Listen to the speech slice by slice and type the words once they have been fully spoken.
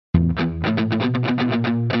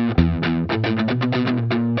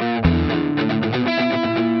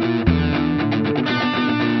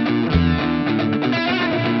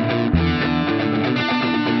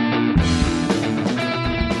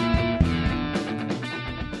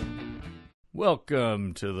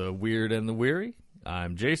Welcome to the Weird and the Weary.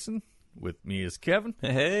 I'm Jason. With me is Kevin.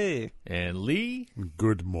 Hey. And Lee.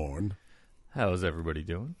 Good morn. How's everybody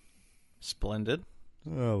doing? Splendid. A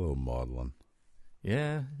little maudlin.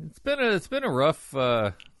 Yeah, it's been a rough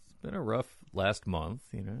last month.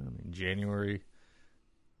 You know, I mean, January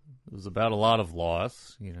was about a lot of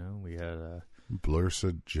loss. You know, we had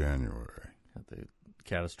Blessed January. had the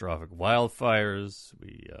catastrophic wildfires.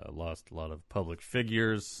 We lost a lot of public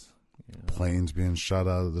figures. You know, Planes being shot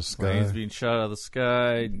out of the sky. planes being shot out of the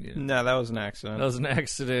sky. You know, No, that was an accident. that was an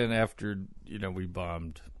accident after we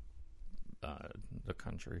bombed the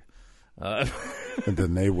country. And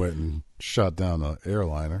then they went and shot down an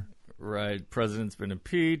airliner. Right, president's been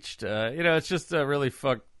impeached. It's just a really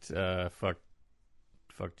fucked year.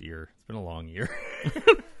 It's been a long year.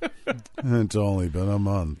 It's only been a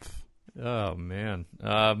month. Oh man,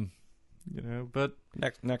 but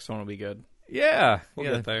Next one will be good. yeah, We'll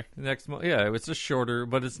yeah, get there. next month. Yeah, it's a shorter,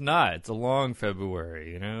 but it's not. It's a long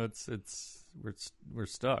February. You know, we're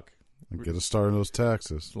stuck. And get a start on those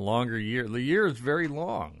taxes. It's a longer year. The year is very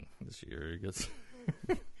long this year. It gets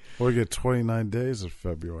We get 29 days of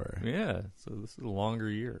February. yeah. So this is a longer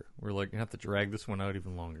year. We're like gonna have to drag this one out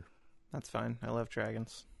even longer. That's fine. I love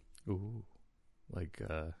dragons. Ooh, like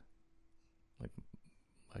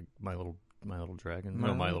my little dragon.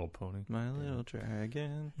 My My Little- Little Pony. My little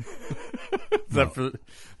dragon.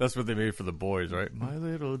 That's what they made for the boys, right? My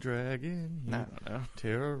little dragon I don't know.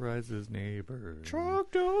 terrorizes neighbors.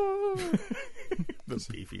 Trogdor. The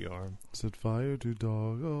beefy arm. Set fire to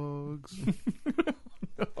dogs.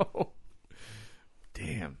 No.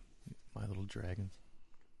 Damn. My little dragons.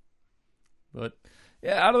 But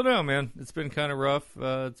yeah, I don't know, man. It's been kind of rough.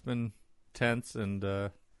 It's been tense, and who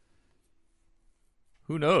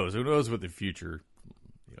knows? Who knows what the future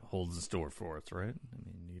holds in store for us, right? I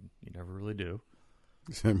mean, you never really do.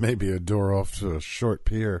 Maybe a door off to a short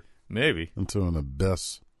pier Maybe. into an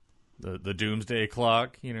abyss. The doomsday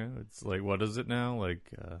clock, it's like, what is it now? Like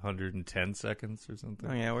 110 seconds or something?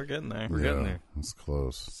 Oh, yeah, we're getting there. We're getting there. It's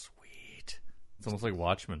close. Sweet. It's almost like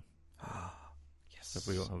Watchmen. Yes. Except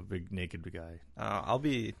we don't have a big naked guy. I'll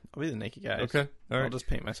be the naked guy. Okay. All I'll right. just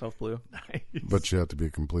paint myself blue. Nice. But you have to be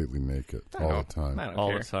completely naked all the time. I don't All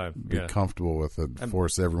care. the time. Be Yeah. comfortable with it.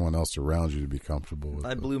 Force everyone else around you to be comfortable with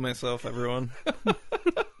I it. blew myself, everyone.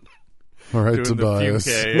 All right, Doing Tobias.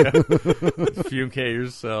 the fume K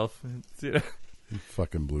yourself.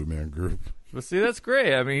 Fucking Blue Man Group. But see, that's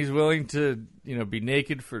great. I mean, he's willing to, be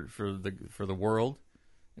naked for the world,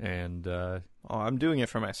 and Oh, I'm doing it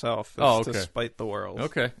for myself. Oh, It's okay. to spite the world.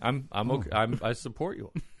 okay, I'm okay. I support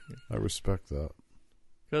you I respect that.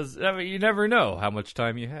 because you never know how much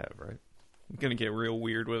time you have, right? I'm going to get real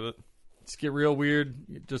weird with it. Just get real weird.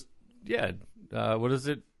 What is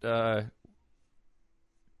it?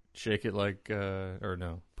 Shake it like or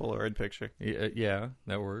no? Polaroid picture. Yeah,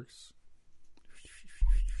 that works.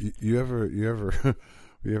 You ever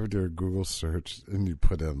do a Google search and you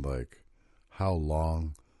put in like how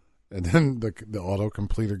long, and then the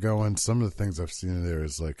autocomplete are going. Some of the things I've seen in there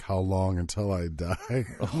is like how long until I die.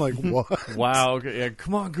 I'm like, what? Wow. Okay, yeah,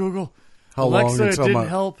 come on, Google. How Alexa, long it until didn't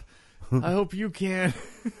help. I hope you can.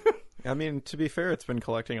 I mean, to be fair, it's been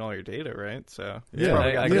collecting all your data, right? So it's Yeah,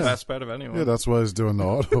 probably I got the guess. best bet of anyone. Yeah, that's why I was doing the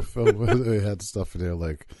autofill. They had stuff in there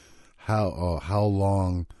like how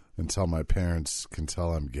long until my parents can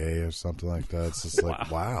tell I'm gay or something like that. It's just like,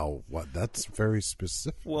 wow, what? That's very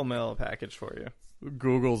specific. We'll mail a package for you.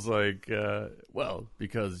 Google's like,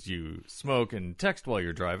 because you smoke and text while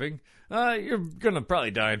you're driving, you're gonna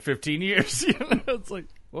probably die in 15 years. It's like,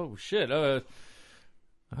 whoa, shit. All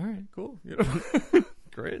right, cool.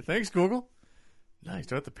 Great, thanks, Google. Nice.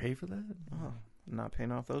 Do I have to pay for that? Oh, I'm not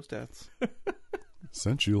paying off those debts.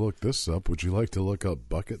 Since you looked this up, would you like to look up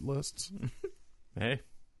bucket lists? Hey,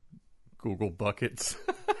 Google buckets.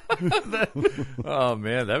 Oh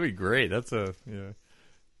man, that'd be great. That's now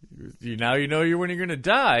you know when you're gonna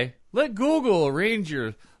die. Let Google arrange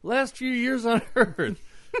your last few years on Earth.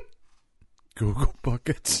 Google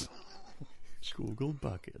buckets. Google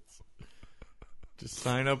buckets. Just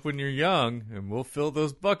sign up when you're young, and we'll fill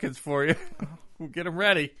those buckets for you. We'll get them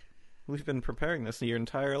ready. We've been preparing this your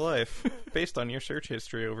entire life based on your search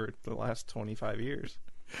history over the last 25 years.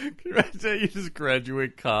 You just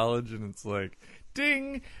graduate college, and it's like,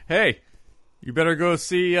 ding! Hey, you better go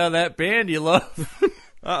see that band you love.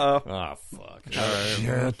 Uh-oh. Oh, fuck.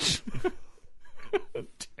 All right. Shit.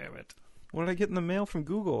 Damn it. What did I get in the mail from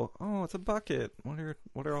Google? Oh, it's a bucket.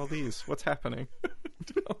 What are all these? What's happening?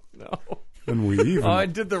 No. And we even. Oh, I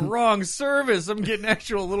did the wrong service. I'm getting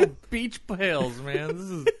actual little beach pails,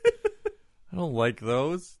 man. I don't like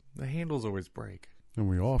those. The handles always break. And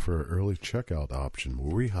we offer an early checkout option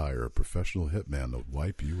where we hire a professional hitman to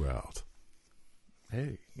wipe you out.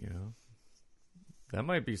 Hey, that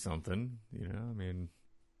might be something. I mean,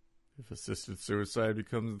 if assisted suicide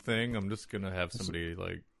becomes a thing, I'm just gonna have somebody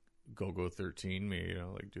like go 13 me,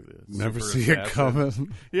 like do this. Never see it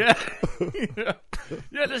coming. Yeah,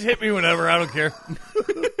 yeah, just hit me whenever. I don't care.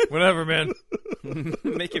 Whatever, man.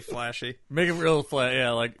 Make it flashy. Make it real flat.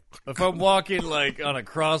 Yeah, like if I'm walking like on a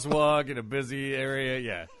crosswalk in a busy area,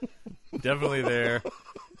 yeah, definitely there.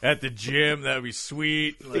 At the gym, that would be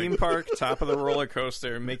sweet. Theme park, top of the roller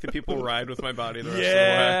coaster, make the people ride with my body the rest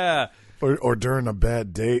yeah. of the way. Or during a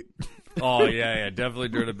bad date. Oh yeah, definitely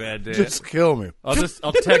during a bad day. Just kill me. I'll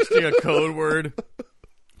text you a code word.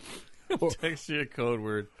 Text you a code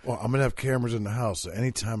word. Well, I'm gonna have cameras in the house, so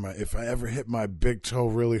anytime if I ever hit my big toe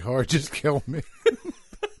really hard, just kill me.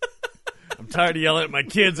 I'm tired of yelling at my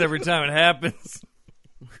kids every time it happens.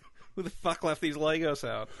 Who the fuck left these Legos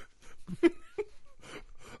out?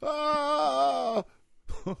 Ah!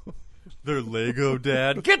 They're Lego,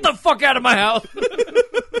 Dad. Get the fuck out of my house.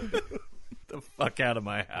 Get the fuck out of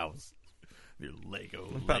my house. You're Lego.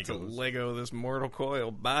 I'm about to Lego this mortal coil.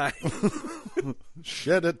 Bye.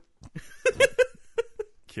 Shed it.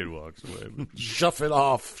 Kid walks away. Shuff it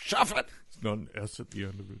off. Shuff it. It's not an S at the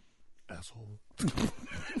end of it. Asshole.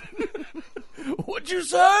 What'd you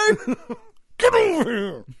say? Get over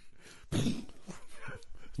here.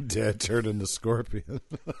 Dad turned into Scorpion.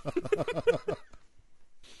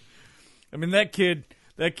 I mean, that kid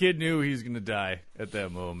knew he was going to die at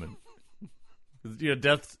that moment.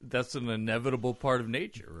 That's an inevitable part of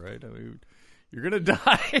nature, right? I mean, you're going to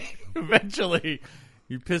die eventually.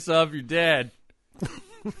 You piss off your dad.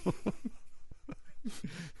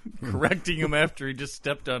 Correcting him after he just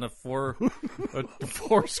stepped on a four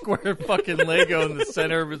square fucking Lego in the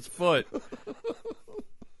center of his foot.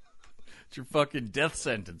 It's your fucking death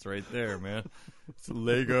sentence right there, man. It's a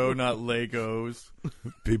Lego, not Legos.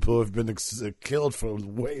 People have been killed for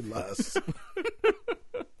way less.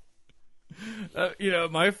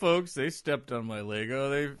 My folks, they stepped on my Lego.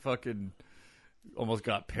 They fucking almost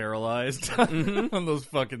got paralyzed on those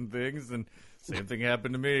fucking things. And same thing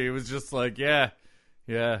happened to me. It was just like, yeah,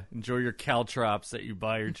 enjoy your caltrops that you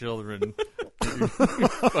buy your children.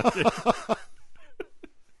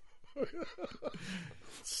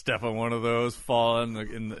 Step on one of those, fall in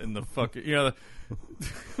the fucking,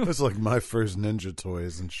 That's like my first Ninja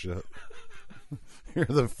toys and shit. You're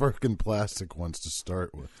the fucking plastic ones to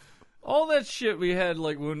start with. All that shit we had,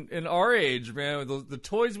 like, when in our age, man, the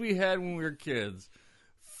toys we had when we were kids.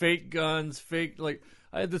 Fake guns, fake, like,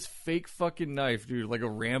 I had this fake fucking knife, dude, like a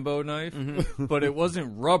Rambo knife, but it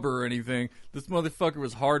wasn't rubber or anything. This motherfucker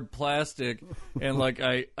was hard plastic, and, like,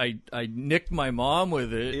 I nicked my mom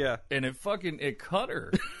with it, yeah, and it cut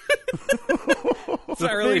her. It's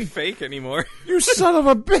not really fake anymore. You son of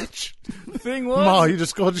a bitch! The thing was... Ma, you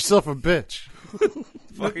just called yourself a bitch.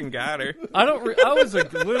 Fucking got her. I was a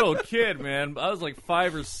little kid, man. I was like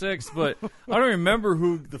 5 or 6, but I don't remember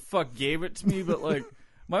who the fuck gave it to me, but, like,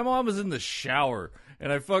 my mom was in the shower,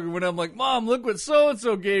 and I fucking went up, I'm like, Mom, look what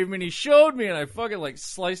so-and-so gave me, and he showed me, and I fucking, like,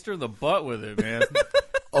 sliced her in the butt with it, man.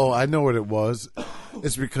 Oh, I know what it was.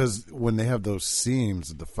 It's because when they have those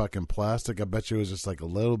seams, the fucking plastic, I bet you it was just like a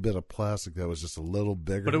little bit of plastic that was just a little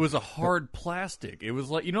bigger. But it was a hard plastic. It was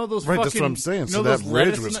like, those right, fucking... that's what I'm saying. So that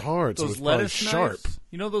ridge was hard, so it was probably sharp.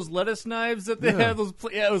 You know those lettuce knives that they have?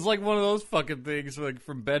 Yeah, it was like one of those fucking things like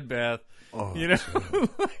from Bed Bath. Oh,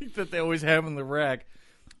 like, that they always have in the rack.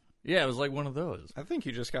 Yeah, it was like one of those. I think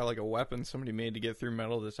you just got like a weapon somebody made to get through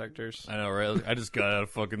metal detectors. I know, right? I just got out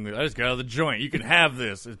of the joint. You can have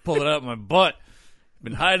this. I pulled it out of my butt.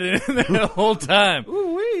 Been hiding it in there the whole time.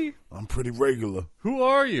 Ooh-wee. I'm pretty regular. Who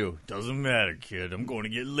are you? Doesn't matter, kid. I'm going to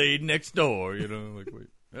get laid next door. Like, wait,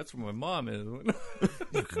 that's where my mom is.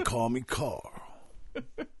 You can call me Carl.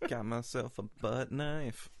 Got myself a butt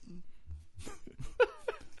knife.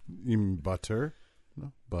 You mean butter?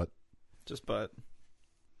 No, butt. Just butt.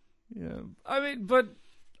 Yeah, I mean, but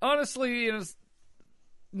honestly,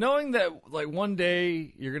 knowing that like one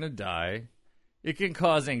day you're gonna die, it can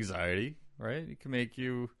cause anxiety, right? It can make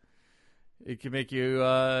you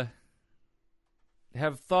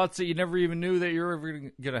have thoughts that you never even knew that you're ever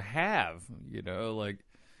gonna have. Like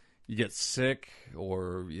you get sick,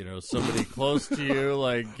 or somebody close to you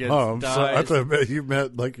like gets dies. Sorry. I thought you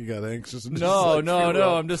meant like you got anxious. And no.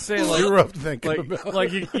 I'm just saying, like you're up thinking about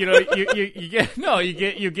like you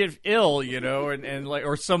get ill, and like,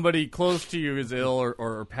 or somebody close to you is ill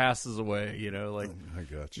or passes away, like I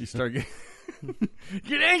got you. You start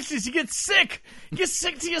get anxious, you get sick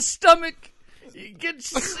to your stomach. You get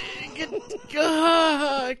sick,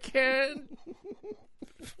 I can't. end.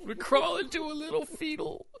 I'm gonna crawl into a little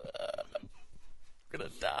fetal. I'm gonna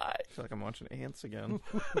die. I feel like I'm watching Ants again.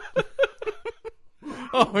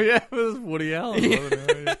 Oh yeah, this is Woody Allen.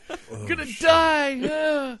 Yeah. Gonna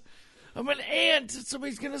die. I'm an ant.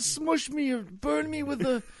 Somebody's gonna smush me or burn me with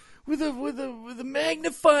a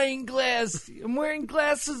magnifying glass. I'm wearing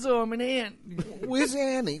glasses, so I'm an ant. Where's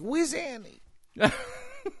Annie? Where's Annie?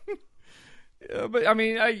 Yeah, but I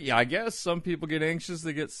mean, I guess some people get anxious,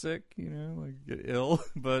 they get sick, like get ill.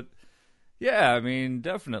 But yeah, I mean,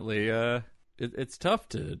 definitely, it's tough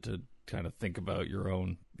to kind of think about your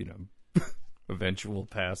own, eventual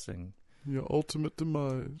passing. Your ultimate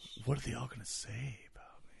demise. What are they all gonna say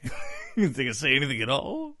about me? You think I say anything at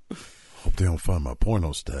all? Hope they don't find my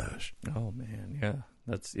porno stash. Oh man, yeah,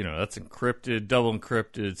 that's that's encrypted, double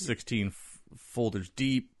encrypted, 16 folders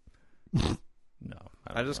deep. No,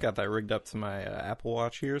 I just got that rigged up to my Apple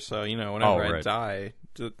Watch here, so whenever I die,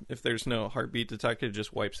 if there's no heartbeat detected, it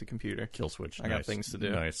just wipes the computer. Kill switch. I got things to do.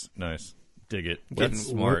 Nice. Dig it. Getting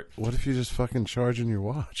smart. What if you just fucking charging your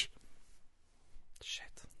watch? Shit.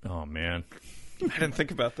 Oh man, I didn't think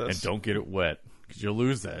about this. and don't get it wet because you'll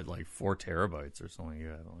lose that like 4 terabytes or something. You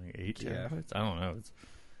got like 8 terabytes. I don't know.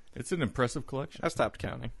 It's an impressive collection. I stopped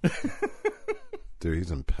counting. Dude, he's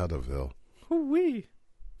in Petaville. Wee.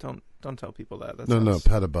 Don't tell people that. That's No,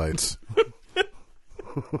 petabytes.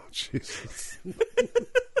 Jesus.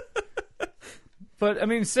 But I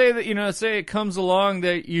mean, say that say it comes along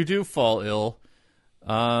that you do fall ill.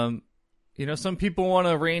 Some people want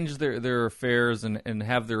to arrange their affairs and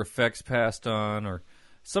have their effects passed on, or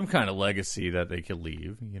some kind of legacy that they could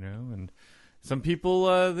leave. And some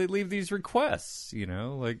people they leave these requests.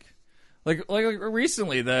 Like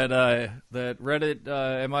recently that Reddit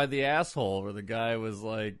am I the asshole, where the guy was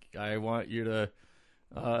like, I want you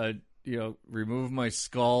to remove my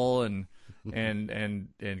skull and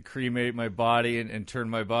cremate my body and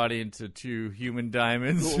turn my body into 2 human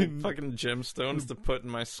diamonds. Fucking gemstones to put in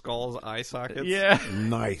my skull's eye sockets. Yeah.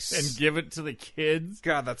 Nice. And give it to the kids.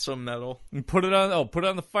 God, that's so metal. And put it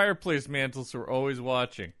on the fireplace mantle so we're always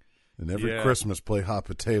watching. And every Christmas play hot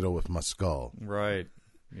potato with my skull. Right.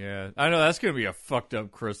 Yeah, I know that's gonna be a fucked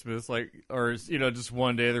up Christmas. Or just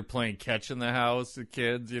one day they're playing catch in the house, the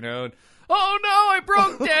kids, and, oh no, I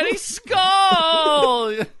broke Daddy's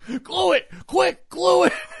skull. Glue it, quick, glue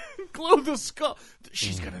it, glue the skull.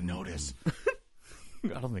 She's gonna notice.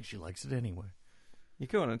 I don't think she likes it anyway. You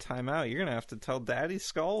go in a timeout. You're gonna have to tell Daddy's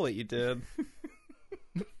skull what you did.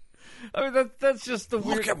 I mean, that's just the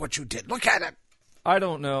weird. Look at what you did. Look at it. I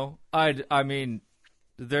don't know. I mean,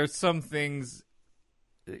 there's some things.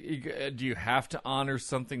 Do you have to honor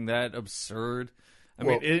something that absurd? I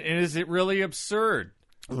mean, is it really absurd?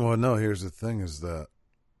 Well, no. Here's the thing: is that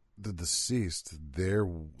the deceased, their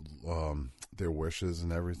wishes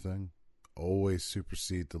and everything, always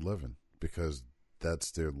supersede the living, because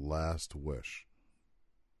that's their last wish.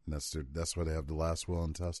 And that's why they have the last will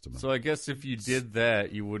and testament. So I guess if you did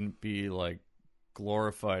that, you wouldn't be like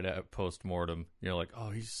glorified at post-mortem. Like,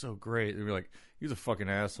 oh, he's so great. They'd be like, he's a fucking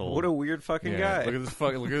asshole. What a weird fucking guy. Look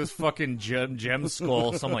at this fucking gem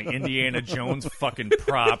skull, some like Indiana Jones fucking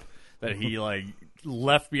prop that he like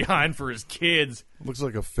left behind for his kids. Looks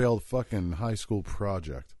like a failed fucking high school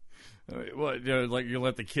project. What, like you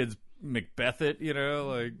let the kids Macbeth it,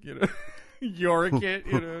 York it,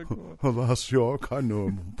 Alas, York, I knew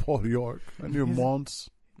him. Paul York, I knew him once.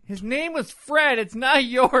 His name was Fred. It's not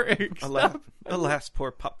York. Alas,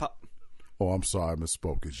 poor Pop. Oh, I'm sorry, I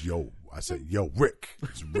misspoke. It's Yo. I said Yo Rick.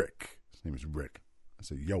 It's Rick. His name is Rick. I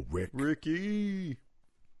said Yo Rick. Ricky.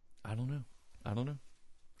 I don't know.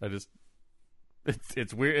 I just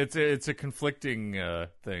it's weird. It's a conflicting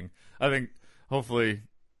thing. I think hopefully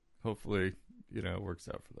it works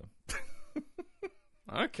out for them.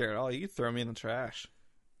 I don't care at all. You can throw me in the trash.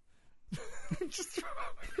 Just throw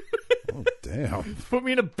Oh, damn. Put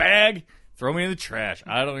me in a bag, throw me in the trash.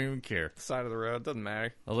 I don't even care. Side of the road, doesn't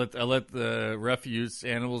matter. I'll let the refuse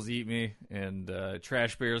animals eat me and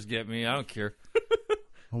trash bears get me. I don't care.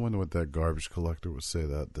 I wonder what that garbage collector would say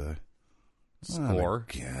that day. Score.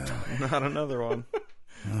 Not another one.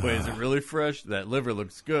 Wait, is it really fresh? That liver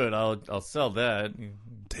looks good. I'll sell that.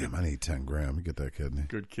 Damn, I need 10 grams. You get that kidney.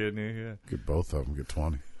 Good kidney, yeah. Get both of them. Get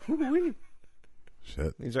 20.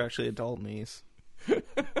 Shit. These are actually adult knees.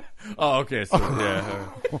 Oh, okay. So yeah.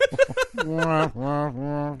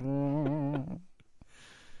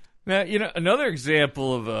 Now, another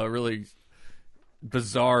example of a really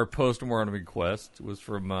bizarre post-mortem request was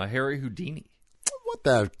from Harry Houdini. What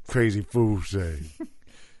that crazy fool say?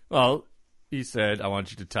 Well, he said, I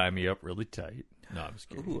want you to tie me up really tight. No, I'm just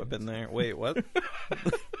kidding. Ooh, I've been there. Wait, what?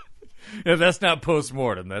 Yeah, that's not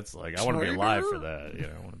post-mortem. That's like, I want to be alive for that. You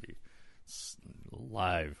know, I want to be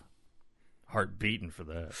alive. Heart beating for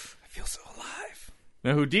that. I feel so alive.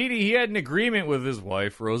 Now, Houdini, he had an agreement with his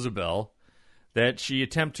wife, Rosabelle, that she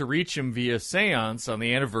attempt to reach him via seance on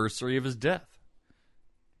the anniversary of his death.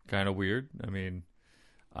 Kind of weird. I mean,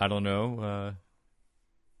 I don't know.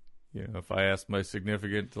 If I asked my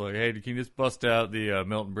significant, like, hey, can you just bust out the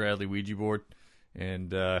Milton Bradley Ouija board?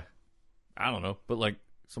 And, I don't know, put, like,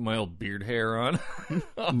 some of my old beard hair on.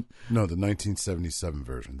 No, the 1977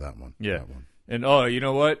 version, that one. Yeah. That one. And, oh, you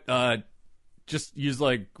know what? Just use,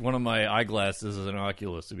 like, one of my eyeglasses as an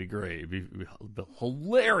Oculus. It'd be great. It'd be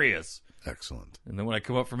hilarious. Excellent. And then when I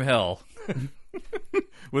come up from hell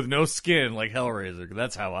with no skin, like Hellraiser,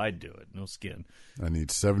 that's how I do it. No skin. I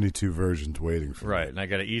need 72 versions waiting for Right, me. and I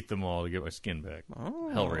got to eat them all to get my skin back.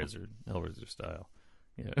 Oh. Hellraiser style.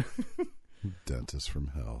 Yeah. Dentist from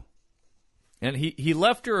hell. And he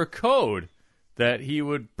left her a code that he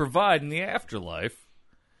would provide in the afterlife,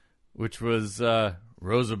 which was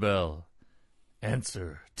Rosabelle,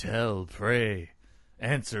 answer, tell, pray.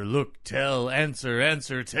 Answer, look, tell,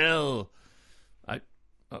 answer, tell.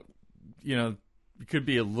 It could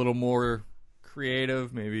be a little more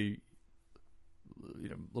creative, maybe,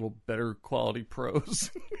 a little better quality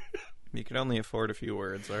prose. You can only afford a few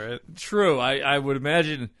words, all right? True. I would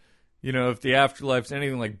imagine, if the afterlife's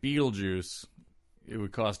anything like Beetlejuice, it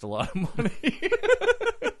would cost a lot of money.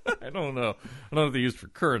 I don't know. I don't know if they use for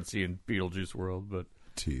currency in Beetlejuice world, but...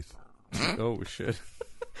 Teeth. Oh, shit.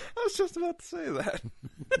 I was just about to say that.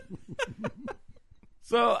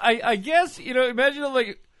 So I guess, imagine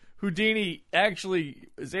like Houdini actually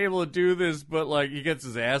is able to do this, but like he gets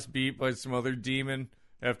his ass beat by some other demon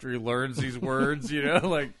after he learns these words,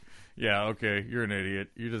 like, yeah, okay, you're an idiot.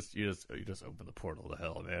 You just open the portal to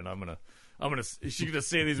hell, man. She's gonna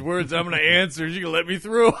say these words, I'm gonna answer, she's gonna let me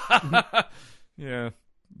through. Yeah.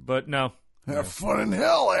 But no. Have fun in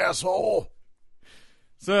hell, asshole.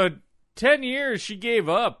 So 10 years she gave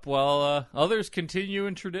up while others continue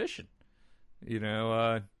in tradition.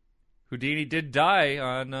 Houdini did die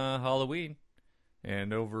on Halloween,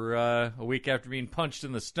 and over a week after being punched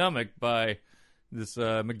in the stomach by this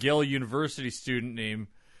McGill University student named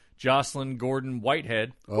Jocelyn Gordon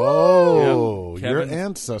Whitehead. Oh, yeah, your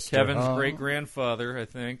ancestor. Kevin's great-grandfather, I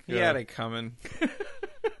think. He had it coming.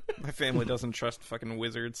 My family doesn't trust fucking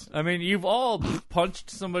wizards. I mean, you've all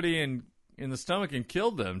punched somebody in the stomach and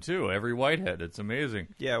killed them, too. Every Whitehead. It's amazing.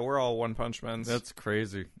 Yeah, we're all one-punch men. That's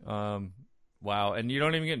crazy. Wow, and you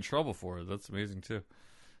don't even get in trouble for it. That's amazing, too.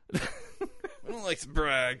 I don't like to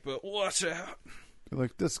brag, but watch out.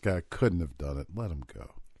 Like, this guy couldn't have done it. Let him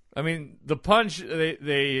go. I mean, the punch, is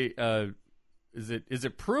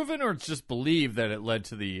it proven or it's just believed that it led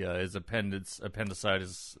to his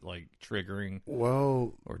appendicitis, like, triggering?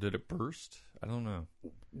 Well... Or did it burst? I don't know.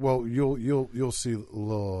 Well, you'll see a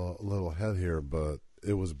little head here, but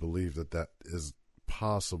it was believed that is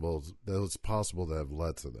possible. That it's possible to have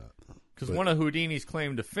led to that. Because one of Houdini's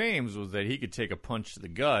claim to fame was that he could take a punch to the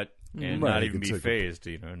gut and right, not even be phased,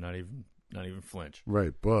 not even flinch.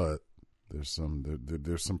 Right, but there's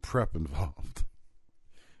some prep involved.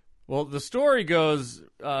 Well, the story goes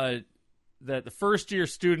that the first-year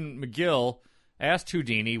student McGill asked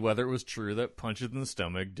Houdini whether it was true that punches in the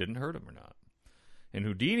stomach didn't hurt him or not. And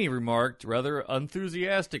Houdini remarked rather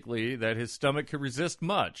enthusiastically that his stomach could resist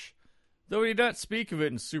much, though he did not speak of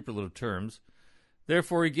it in superlative terms.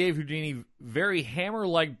 Therefore, he gave Houdini very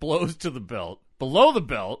hammer-like blows to the belt. Below the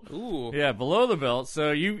belt. Ooh. Yeah, below the belt.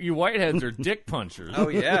 So you whiteheads are dick punchers. Oh,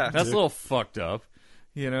 yeah. That's a little fucked up.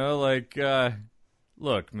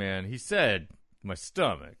 Look, man, he said my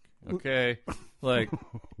stomach, okay? Like,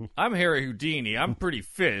 I'm Harry Houdini. I'm pretty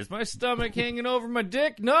fit. Is my stomach hanging over my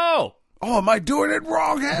dick? No! Oh, am I doing it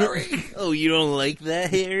wrong, Harry? Oh, you don't like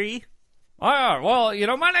that, Harry?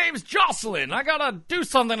 Well, my name's Jocelyn. I gotta do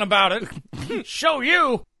something about it. Show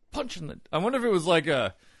you. Punching the... I wonder if it was like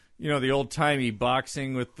the old-timey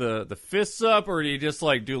boxing with the fists up, or did he just,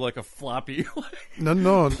 like, do, like, a floppy...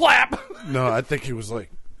 No. Clap! No, I think he was,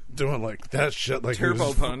 like, doing, like, that shit. Like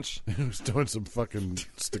Turbo punch. He was doing some fucking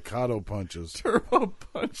staccato punches. Turbo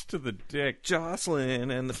punch to the dick. Jocelyn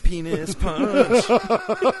and the penis punch.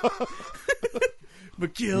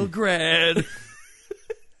 McGill grad.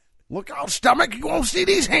 Look out, stomach. You won't see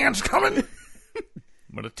these hands coming.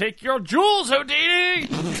 I'm going to take your jewels, Houdini.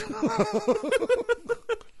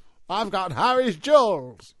 I've got Harry's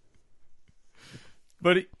jewels.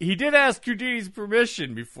 But he did ask Houdini's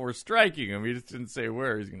permission before striking him. He just didn't say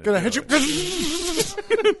where he's going to hit you.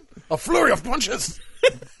 A flurry of punches.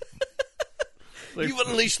 You've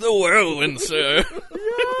unleashed the whirlwind, sir.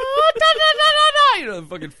 You know,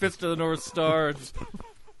 fucking fist of the North Star.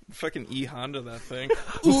 Fucking E-Honda that thing.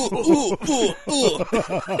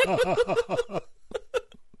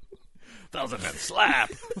 $1,000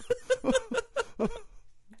 slap.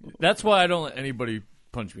 That's why I don't let anybody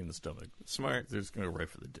punch me in the stomach. Smart. They're just going to go right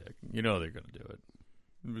for the dick. You know they're going to do it.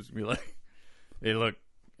 I'm just going to be like, hey, look,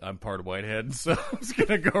 I'm part of Whitehead, so I'm just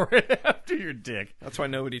going to go right after your dick. That's why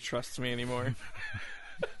nobody trusts me anymore.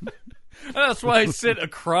 That's why I sit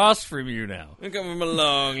across from you now. I come from a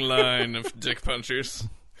long line of dick punchers.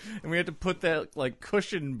 And we had to put that, like,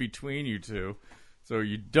 cushion between you two so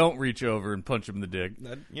you don't reach over and punch him in the dick.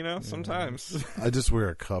 That, you know, sometimes. I just wear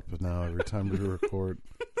a cup now every time we record.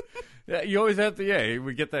 Yeah, you always have to,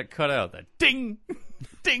 we get that cut out. That ding,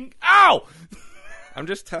 ding, ow! I'm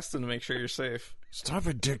just testing to make sure you're safe. Stop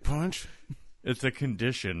it, dick punch. It's a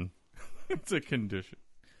condition. It's a condition.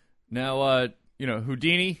 Now,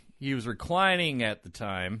 Houdini, he was reclining at the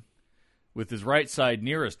time with his right side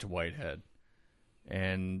nearest to Whitehead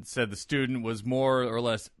and said the student was more or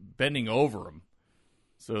less bending over him.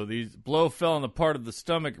 So these blow fell on the part of the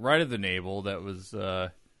stomach right of the navel that was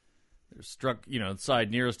struck, the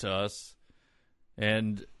side nearest to us.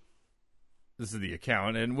 And this is the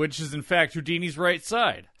account, and which is in fact Houdini's right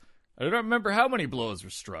side. I don't remember how many blows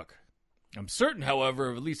were struck. I'm certain, however,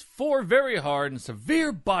 of at least 4 very hard and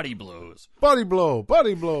severe body blows. Body blow,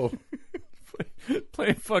 body blow.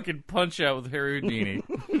 Playing fucking Punch-Out with Harry Houdini.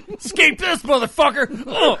 Escape this, motherfucker!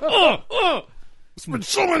 Spent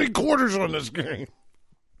so many quarters on this game.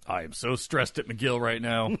 I am so stressed at McGill right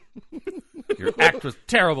now. Your act was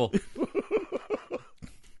terrible.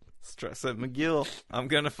 Stress at McGill. I'm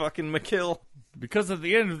gonna fucking McKill. Because at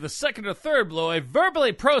the end of the second or third blow, I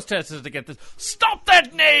verbally protested to get this. Stop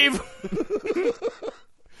that knave!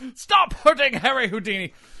 Stop hurting Harry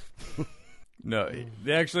Houdini! No,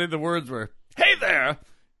 actually the words were, hey there!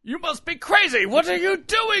 You must be crazy! What are you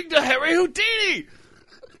doing to Harry Houdini?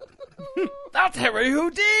 That's Harry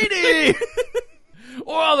Houdini!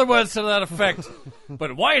 Or other words to that effect.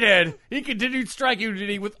 But Whitehead, he continued striking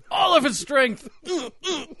Houdini with all of his strength.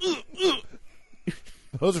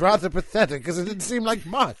 That was rather pathetic, because it didn't seem like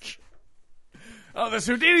much. Oh, this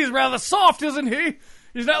Houdini's rather soft, isn't he?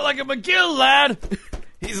 He's not like a McGill lad.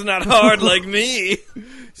 He's not hard like me.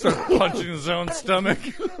 Started punching his own stomach.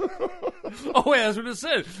 Oh, wait, that's what it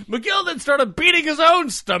said. McGill then started beating his own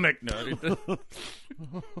stomach. No, he didn't.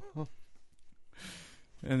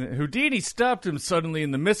 And Houdini stopped him suddenly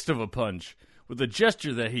in the midst of a punch with a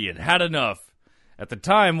gesture that he had had enough. At the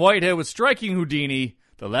time Whitehead was striking Houdini,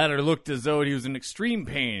 the latter looked as though he was in extreme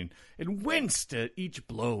pain and winced at each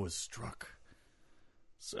blow was struck.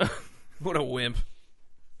 So, what a wimp.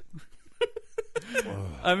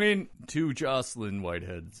 I mean, to Jocelyn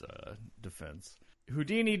Whitehead's defense,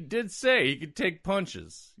 Houdini did say he could take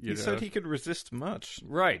punches. He said he could resist much.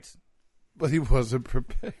 Right. But he wasn't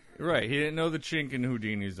prepared. Right. He didn't know the chink in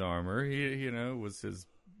Houdini's armor. He was his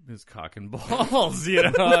cock and balls,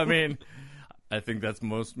 I mean, I think that's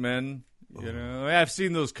most men, I've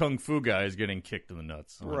seen those kung fu guys getting kicked in the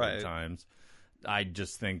nuts 100 times. I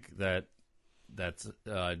just think that's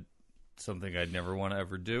something I'd never want to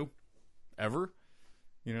ever do. Ever.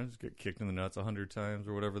 Just get kicked in the nuts 100 times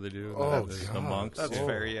or whatever they do. Oh, the monks. That's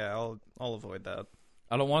fair, yeah. I'll avoid that.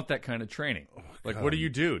 I don't want that kind of training. What do you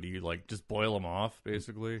do? Do you, just boil them off,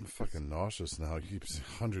 basically? I'm fucking nauseous now. He keeps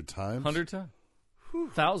 100 times? 100 times.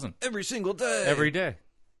 1,000. Every single day. Every day.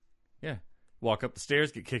 Yeah. Walk up the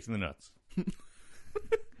stairs, get kicked in the nuts.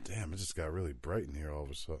 Damn, it just got really bright in here all of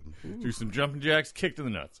a sudden. Do some jumping jacks, kicked in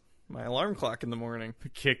the nuts. My alarm clock in the morning.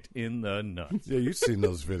 Kicked in the nuts. Yeah, you've seen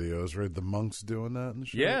those videos, right? The monks doing that and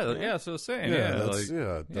shit? Yeah, so saying.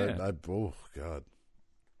 Oh, God.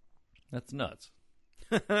 That's nuts.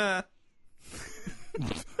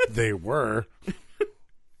 They were.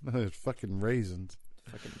 It's fucking raisins.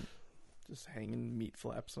 Fucking just hanging meat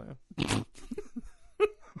flaps now.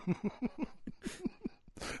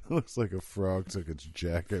 Looks like a frog took its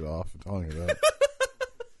jacket off and hung it up.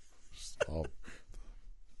 Just all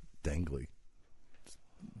dangly.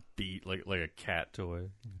 Beat like a cat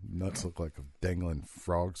toy. Nuts look like a dangling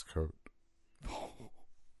frog's coat.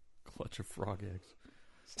 Clutch of frog eggs.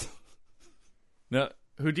 Now,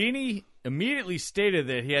 Houdini immediately stated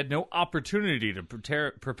that he had no opportunity to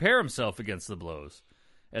prepare himself against the blows,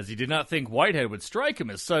 as he did not think Whitehead would strike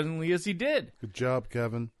him as suddenly as he did. Good job,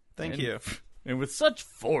 Kevin. Thank you. And with such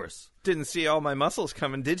force. Didn't see all my muscles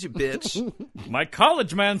coming, did you, bitch? My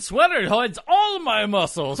college man sweater hides all of my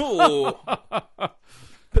muscles. Oh.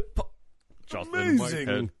 Jocelyn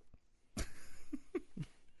Whitehead.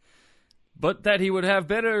 But that he would have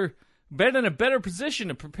been in a better position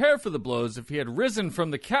to prepare for the blows if he had risen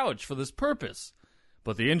from the couch for this purpose.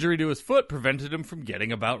 but the injury to his foot prevented him from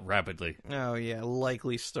getting about rapidly. Oh, yeah,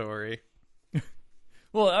 likely story.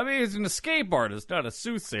 Well, I mean, he's an escape artist, not a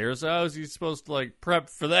soothsayer, so how is he supposed to, like, prep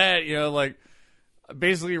for that? You know, like,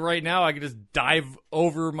 basically right now I could just dive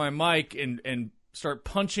over my mic and start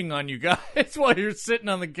punching on you guys while you're sitting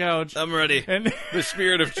on the couch. I'm ready. And the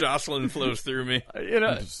spirit of Jocelyn flows through me. You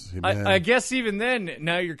know, I guess even then,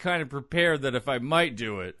 now you're kind of prepared that if I might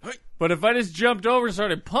do it. But if I just jumped over and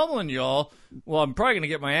started pummeling y'all, well, I'm probably going to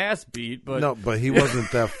get my ass beat. But no, but he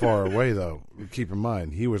wasn't that far away, though. Keep in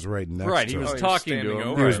mind, he was right next to him. Right, he was talking to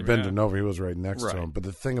him. He was bending over. He was right next to him. But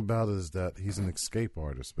the thing about it is that he's an escape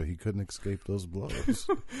artist, but he couldn't escape those blows.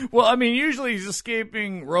 Well, I mean, usually he's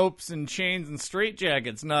escaping ropes and chains and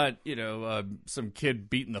straitjackets, not, you know, some kid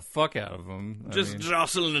beating the fuck out of him. Just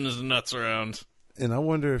jostling his nuts around. And I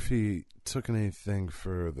wonder if he took anything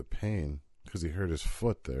for the pain. Because he hurt his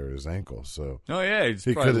foot there, his ankle. So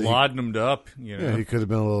he probably laudanum up. You know? Yeah, he could have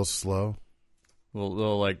been a little slow.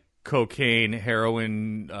 Little like cocaine,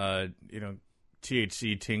 heroin,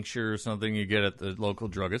 THC tincture or something you get at the local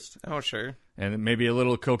druggist. Oh, sure. And maybe a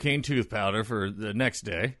little cocaine tooth powder for the next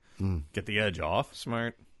day. Get the edge off.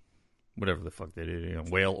 Smart. Whatever the fuck they do. You know,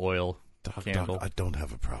 whale oil, candle. Doc, I don't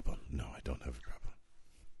have a problem. No, I don't have a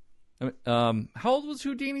problem. I mean, how old was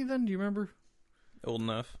Houdini then? Do you remember? Old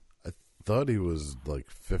enough. Thought he was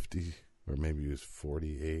like 50 or maybe he was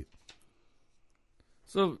 48.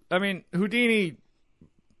 So, I mean, Houdini,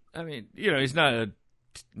 I mean, you know, he's not an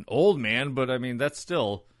old man, but I mean, that's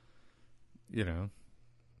still, you know,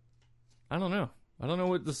 I don't know. I don't know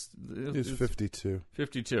what this... He's 52.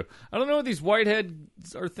 52. I don't know what these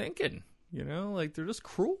whiteheads are thinking, you know? Like, they're just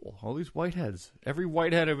cruel. All these whiteheads. Every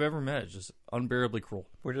whitehead I've ever met is just unbearably cruel.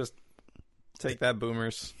 We're just... Take that,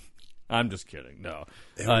 boomers. I'm just kidding. No.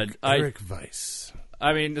 Eric Weiss.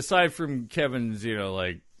 I mean, aside from Kevin's, you know,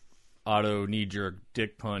 like, auto knee-jerk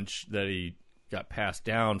dick punch that he got passed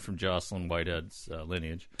down from Jocelyn Whitehead's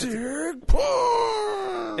lineage. Dick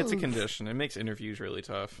punch! It's a condition. It makes interviews really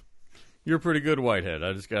tough. You're a pretty good Whitehead,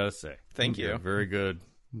 I just gotta say. Thank you. Very good.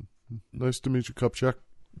 Nice to meet you, Kupchak.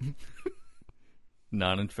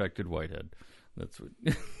 Non-infected Whitehead. That's what...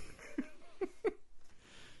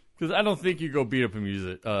 Because I don't think you go beat up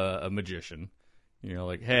a magician. You know,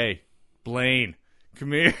 like, hey, Blaine,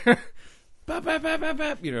 come here. Bap, bap, bap, bap,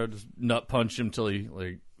 bap. You know, just nut punch him till he,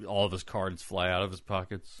 like, all of his cards fly out of his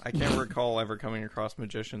pockets. I can't recall ever coming across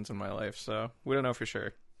magicians in my life, so we don't know for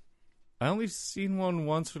sure. I only seen one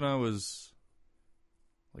once when I was,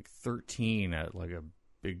 like, 13 at, like, a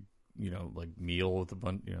big, you know, like, meal with a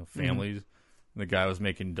bunch, you know, families. Mm-hmm. And the guy was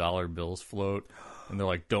making dollar bills float. And they're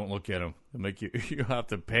like, don't look at him. They'll make you have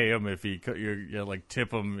to pay him if he, like,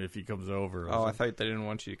 tip him if he comes over. Oh, I thought they didn't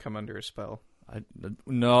want you to come under a spell.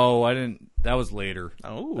 No, I didn't. That was later.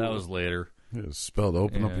 Oh. That was later. It was spelled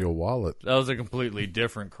open up your wallet. That was a completely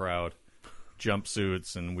different crowd.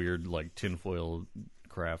 Jumpsuits and weird, like, tinfoil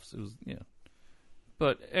crafts. It was, yeah.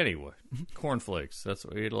 But anyway, cornflakes. That's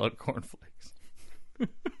what we ate, a lot of cornflakes.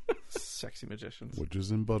 Sexy magicians.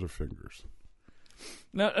 Wedges and Butterfingers.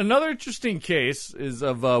 Now, another interesting case is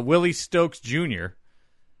of Willie Stokes Jr.,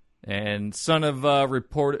 and son of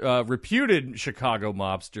reputed Chicago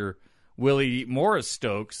mobster Willie Morris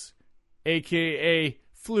Stokes, a.k.a.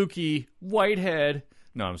 Flukey Whitehead.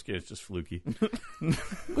 No, I'm just kidding. It's just Flukey.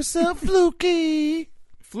 What's up, Flukey?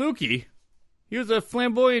 Flukey, he was a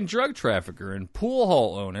flamboyant drug trafficker and pool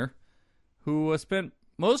hall owner who spent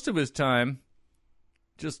most of his time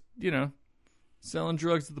just, you know, selling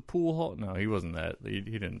drugs at the pool hall. No, he wasn't that. He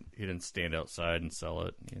didn't stand outside and sell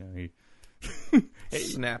it. You know, he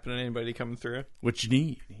snapping at anybody coming through. What you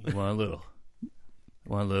need? You want a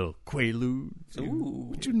little Quaaludes? Ooh,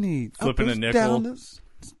 what you need? Flipping Uppers, a nickel. Downers,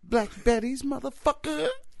 Black Betty's, motherfucker.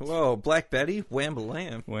 Whoa, Black Betty,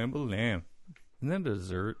 Wham-a-lamb. Wham-a-lamb. Isn't that a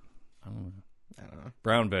dessert? I don't know.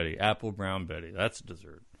 Brown Betty, apple Brown Betty. That's a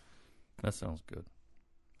dessert. That sounds good.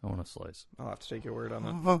 I want a slice. I'll have to take your word on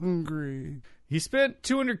I'm it. hungry. He spent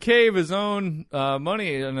 $200K of his own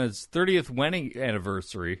money on his 30th wedding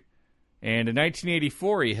anniversary, and in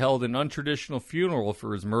 1984 he held an untraditional funeral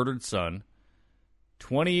for his murdered son,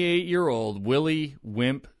 28-year-old Willie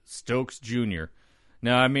Wimp Stokes Jr.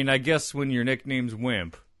 Now, I mean, I guess when your nickname's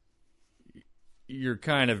Wimp, you're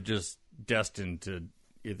kind of just destined to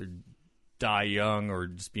either die young or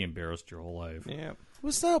just be embarrassed your whole life. Yeah.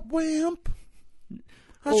 What's up, Wimp?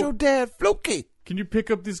 How's your dad, Flukey? Can you pick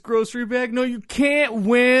up this grocery bag? No, you can't,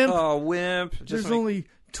 Wimp. Oh, Wimp. There's only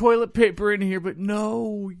toilet paper in here, but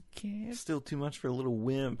no, you can't. Still too much for a little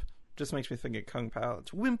Wimp. Just makes me think of Kung Pao.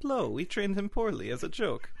 It's Wimp Lo. We trained him poorly as a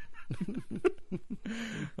joke.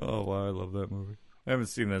 Oh, wow, I love that movie. I haven't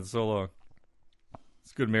seen that in so long.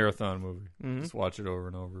 It's a good marathon movie. Just watch it over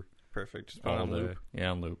and over. Perfect. Just All on day. loop.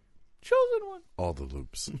 Yeah, on loop. Chosen one. All the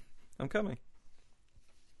loops. I'm coming.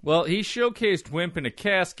 Well, he showcased Wimp in a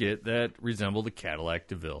casket that resembled a Cadillac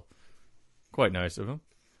DeVille. Quite nice of him.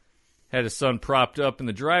 Had his son propped up in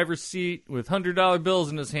the driver's seat with $100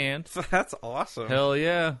 bills in his hand. That's awesome. Hell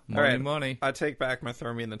yeah. Money, right. money. I take back my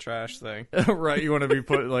throw me in the trash thing. Right, you want to be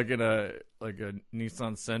put like in a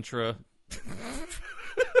Nissan Sentra.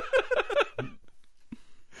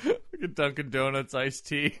 Like a Dunkin' Donuts iced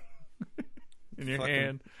tea in your Fucking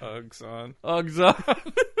hand. Uggs on. Uggs on.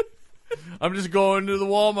 I'm just going to the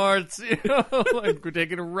Walmarts, like we're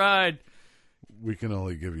taking a ride. We can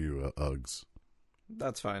only give you Uggs.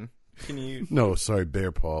 That's fine. Can you No, sorry,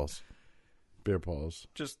 bear paws. Bear paws.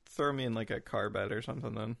 just throw me in like a car bed or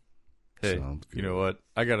something then? Hey, Sounds good. you know what?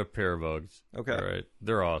 I got a pair of Uggs. Okay. All right.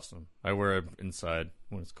 They're awesome. I wear them inside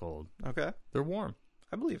when it's cold. Okay. They're warm.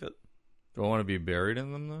 I believe it. Do I want to be buried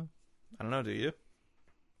in them, though? I don't know, do you?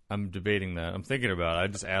 I'm debating that. I'm thinking about it. I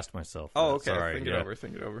just asked myself. Oh, that. okay. Sorry.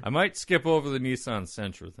 Think it over. I might skip over the Nissan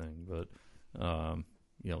Sentra thing, but,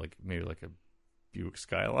 like maybe like a Buick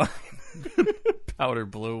Skyline. Powder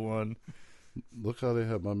blue one. Look how they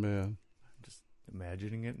have my man. Just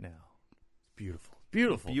imagining it now. Beautiful.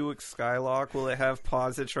 Beautiful. Buick Skylark, will it have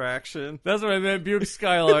pause traction? That's what I meant. Buick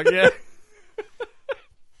Skylark, yeah.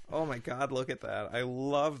 Oh my god, look at that. I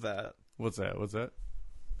love that. What's that?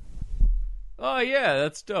 Oh, yeah,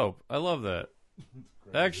 that's dope. I love that.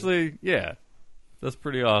 Actually, yeah. That's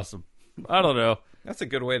pretty awesome. I don't know. That's a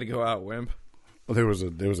good way to go out, Wimp. Well, there was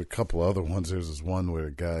a couple other ones. There was this one where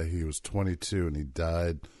a guy, he was 22 and he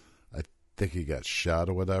died. I think he got shot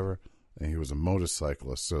or whatever, and he was a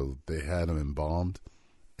motorcyclist, so they had him embalmed,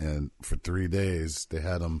 and for 3 days they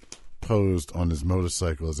had him posed on his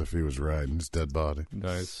motorcycle as if he was riding his dead body.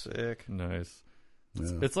 Nice. Sick. Nice.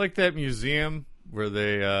 Yeah. It's like that museum where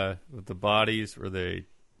they, with the bodies, where they,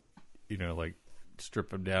 like strip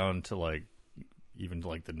them down to like, even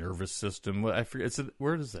like the nervous system. I forget.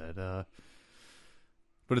 Where is that?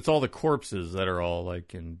 But it's all the corpses that are all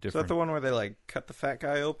like in different. Is that the one where they like cut the fat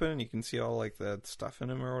guy open and you can see all like the stuff in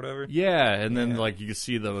him or whatever? Yeah, and then like you can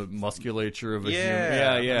see the musculature of a human.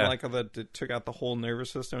 Yeah. Yeah. And, like how it took out the whole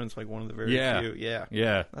nervous system. It's like one of the very few. Yeah.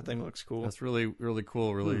 Yeah. That thing looks cool. That's really, really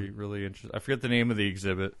cool. Really interesting. I forget the name of the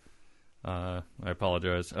exhibit. I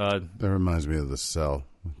apologize. That reminds me of The Cell.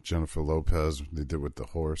 Jennifer Lopez, they did with the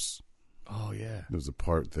horse. Oh, yeah. There's a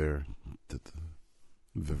part there that the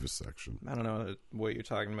vivisection. I don't know what you're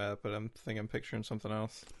talking about, but I think I'm picturing something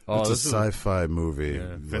else. Oh, It's a this is sci-fi movie.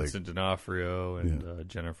 Yeah, Vincent D'Onofrio and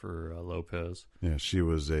Jennifer Lopez. Yeah, she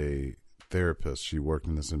was a therapist. She worked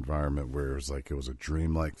in this environment where it was a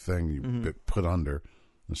dreamlike thing you get put under,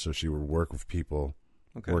 and so she would work with people,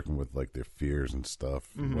 working with like their fears and stuff,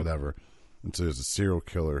 whatever. And so there's a serial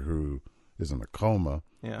killer who is in a coma,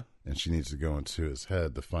 and she needs to go into his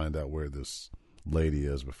head to find out where this lady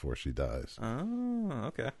is before she dies. Oh,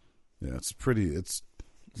 okay. Yeah, it's pretty.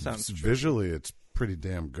 Sounds visually, it's pretty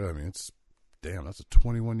damn good. I mean, that's a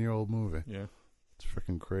 21-year-old movie. Yeah, it's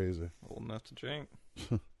freaking crazy. Old enough to drink.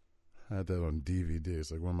 I had that on DVD.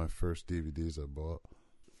 It's like one of my first DVDs I bought.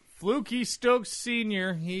 Flukey Stokes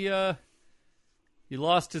Sr. He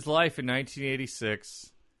lost his life in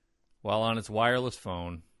 1986 while on his wireless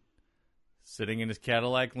phone, sitting in his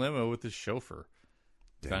Cadillac limo with his chauffeur.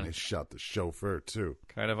 Damn, they shot the chauffeur, too.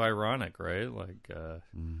 Kind of ironic, right? Like,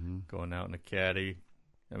 going out in a caddy.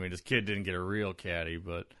 I mean, this kid didn't get a real caddy,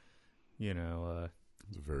 but, it's a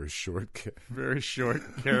very short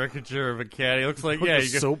caricature of a caddy. It looks like,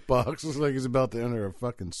 soapbox. Looks like he's about to enter a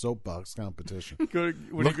fucking soapbox competition.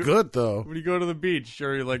 Look good, though. When you go to the beach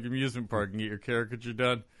or you like amusement park and get your caricature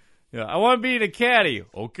done. Yeah, I want to be in a caddy.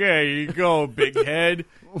 Okay, here you go. Big head,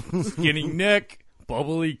 skinny neck,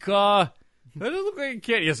 bubbly car. That doesn't look like a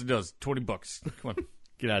caddy. Yes, it does. $20. Come on,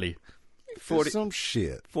 get out of here. 40 some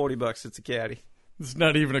shit. $40. It's a caddy. It's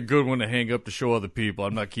not even a good one to hang up to show other people.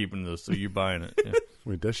 I'm not keeping this, so you buying it. Yeah.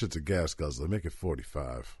 Wait, that shit's a gas guzzler. Make it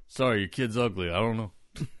 45. Sorry, your kid's ugly. I don't know.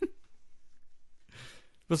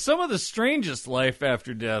 But some of the strangest life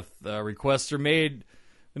after death requests are made.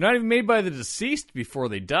 They're not even made by the deceased before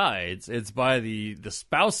they die. It's by the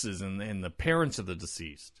spouses and the parents of the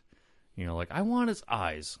deceased. Like, I want his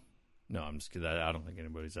eyes. No, I'm just kidding. I don't think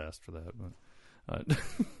anybody's asked for that. But,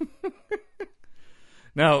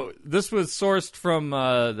 now, this was sourced from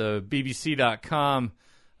the BBC.com,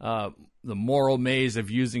 The Moral Maze of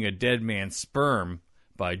Using a Dead Man's Sperm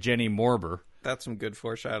by Jenny Morber. That's some good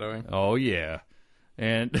foreshadowing. Oh, yeah.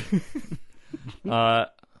 And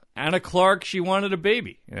Anna Clark, she wanted a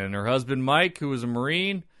baby. And her husband, Mike, who was a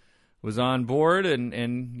Marine, was on board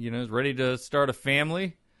and you know, is ready to start a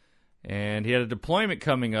family. And he had a deployment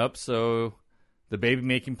coming up, so the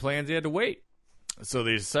baby-making plans, he had to wait. So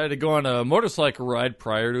they decided to go on a motorcycle ride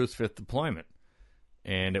prior to his 5th deployment.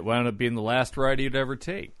 And it wound up being the last ride he'd ever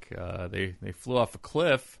take. They flew off a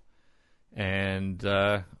cliff, and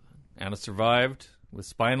Anna survived with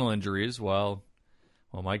spinal injuries while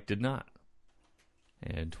Mike did not.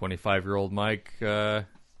 And 25-year-old Mike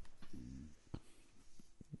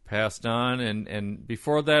passed on. And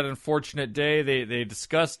before that unfortunate day, they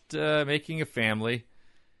discussed making a family.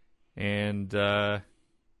 And they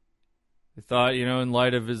thought, you know, in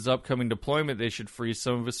light of his upcoming deployment, they should freeze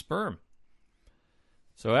some of his sperm.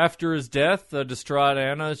 So after his death, distraught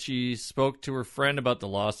Anna, she spoke to her friend about the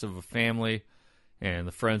loss of a family, and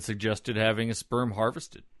the friend suggested having his sperm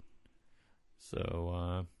harvested.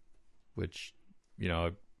 So, which, you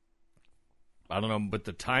know, I don't know what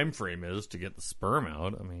the time frame is to get the sperm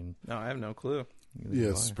out. I mean, no, I have no clue.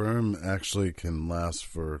 Yeah, sperm actually can last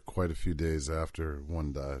for quite a few days after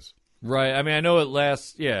one dies. Right. I mean, I know it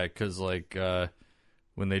lasts, yeah, because, like,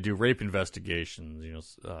 when they do rape investigations, you know,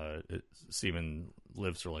 semen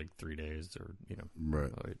lives for, like, 3 days or, you know.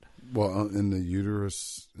 Right. Like, well, in the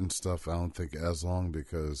uterus and stuff, I don't think as long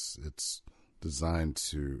because it's designed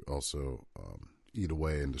to also eat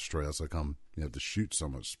away and destroy. That's like you have to shoot so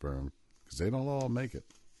much sperm because they don't all make it.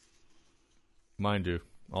 Mine do.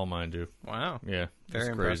 All mine do. Wow. Yeah. Very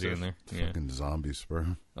it's crazy impressive. in there. Yeah. Fucking zombie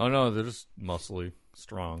sperm. Oh, no, they're just muscly,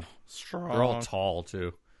 strong. They're all tall,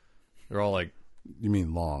 too. They're all, like, you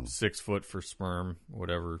mean long? 6 foot for sperm,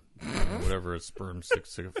 whatever a sperm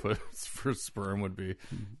 6 foot for sperm would be.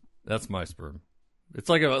 That's my sperm. It's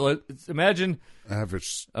like imagine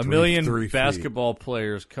average a million 3 basketball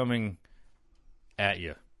players coming at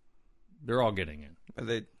you. They're all getting in. Are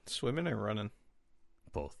they swimming or running?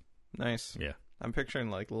 Both. Nice. Yeah. I'm picturing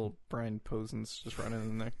like little Brian Posens just running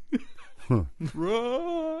in there.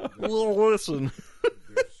 Listen.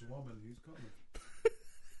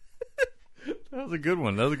 That was a good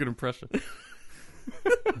one. That was a good impression.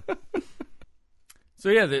 So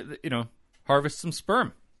yeah, you know, harvest some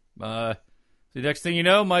sperm. The next thing you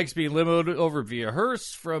know, Mike's being limoed over via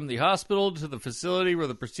hearse from the hospital to the facility where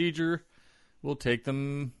the procedure will take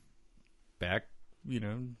them back. You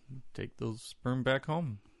know, take those sperm back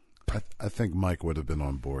home. I think Mike would have been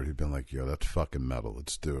on board. He'd been like, "Yo, that's fucking metal.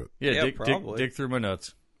 Let's do it." Yeah, probably. dig through my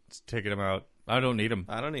nuts. Let's take them out. I don't need them.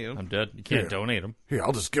 I don't need them. I'm dead. You can't donate them. Here,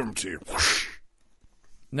 I'll just give them to you.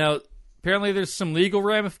 Now, apparently there's some legal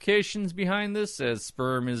ramifications behind this, as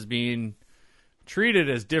sperm is being treated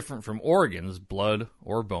as different from organs, blood,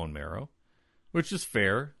 or bone marrow, which is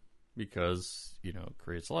fair because, you know, it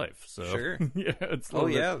creates life. So, sure. Yeah, it's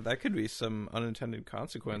that could be some unintended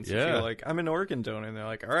consequence. Yeah. If you're like, I'm an organ donor, and they're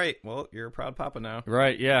like, all right, well, you're a proud papa now.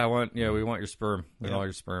 Right, yeah, we want your sperm. We want Yeah. all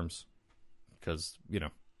your sperms. Because, you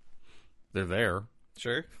know, they're there.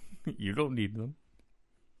 Sure. You don't need them.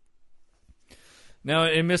 Now,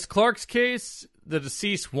 in Miss Clark's case, the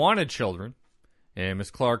deceased wanted children, and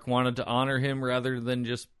Miss Clark wanted to honor him rather than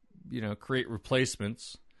just, you know, create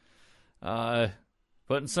replacements.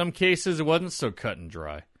 But in some cases, it wasn't so cut and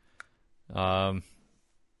dry. From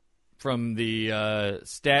the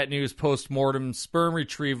Stat News post-mortem sperm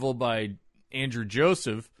retrieval by Andrew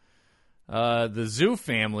Joseph, the Zoo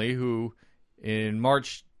family, who in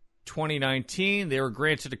March 2019, they were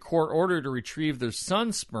granted a court order to retrieve their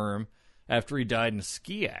son's sperm after he died in a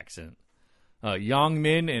ski accident. Yang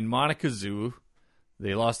Min and Monica Zhu,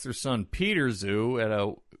 they lost their son Peter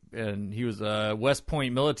Zhu and he was a West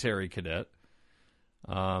Point military cadet.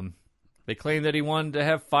 They claimed that he wanted to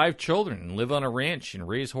have 5 children and live on a ranch and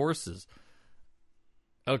raise horses.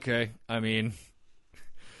 Okay, I mean,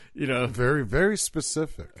 you know, very, very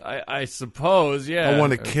specific. I suppose, yeah. I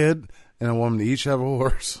want a kid and I want them to each have a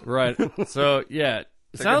horse. Right. So yeah,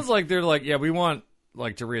 it sounds like they're like, yeah, we want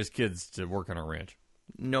like to raise kids to work on a ranch.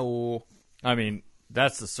 No. I mean,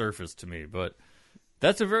 that's the surface to me, but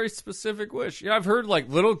that's a very specific wish. Yeah, I've heard like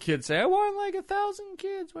little kids say, I want like 1,000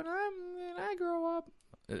 kids when I grow up.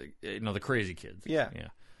 You know, the crazy kids. Yeah. Yeah.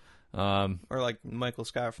 Or like Michael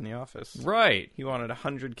Scott from The Office. Right. He wanted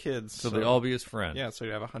 100 kids. So they'd all be his friends. Yeah, so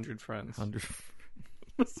he'd have 100 friends. 100.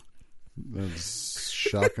 That's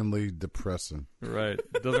shockingly depressing. Right.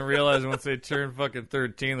 Doesn't realize once they turn fucking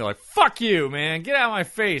 13, they're like, fuck you, man. Get out of my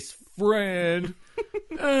face, friend.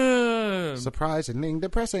 Surprising,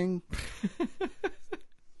 depressing.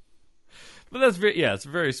 But that's it's a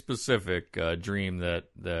very specific dream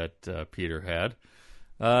that Peter had.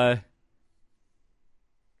 Was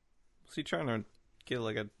he trying to get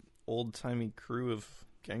like an old-timey crew of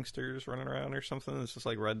gangsters running around or something. It's just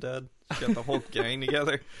like Red Dead. He's got the whole gang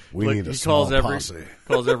together. We like, need a he small calls posse.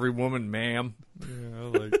 calls every woman ma'am.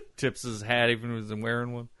 Like tips his hat even when he's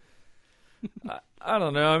wearing one. I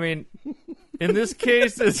don't know. I mean, in this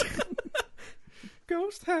case, it's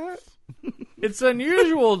ghost hat. It's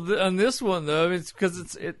unusual on this one though. It's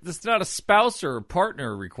because it's not a spouse or a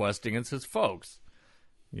partner requesting. It's his folks.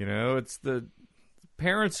 It's the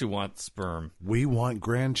parents who want the sperm. We want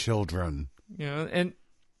grandchildren. And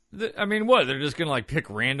I mean, what? They're just gonna pick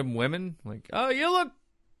random women? Like, oh, you look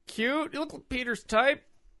cute. You look like Peter's type.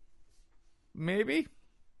 Maybe.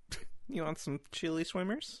 You want some chili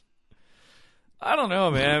swimmers? I don't know,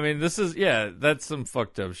 man. I mean, that's some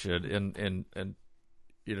fucked up shit, and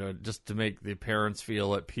just to make the parents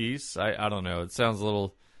feel at peace. I don't know. It sounds a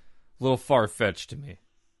little far fetched to me.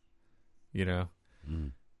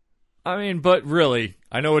 I mean, but really,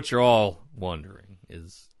 I know what you're all wondering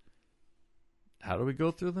is, how do we go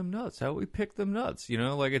through them nuts? How do we pick them nuts?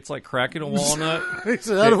 It's like cracking a walnut.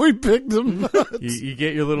 How do we pick them nuts? You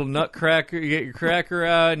get your little nut cracker, you get your cracker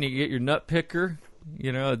out, and you get your nut picker.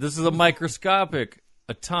 This is a microscopic,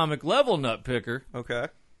 atomic level nut picker. Okay.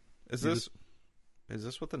 Is this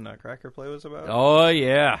what the Nutcracker play was about? Oh,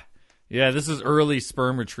 yeah. Yeah, this is early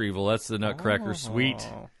sperm retrieval. That's the Nutcracker suite.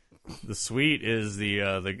 The suite is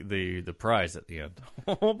the prize at the end.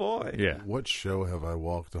 Oh, boy. Yeah. What show have I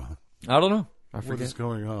walked on? I don't know. I forget. What is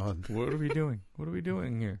going on? What are we doing? What are we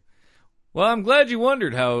doing here? Well, I'm glad you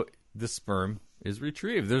wondered how the sperm is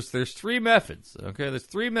retrieved. There's 3 methods, okay? There's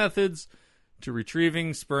 3 methods to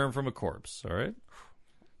retrieving sperm from a corpse, all right?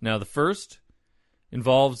 Now, the first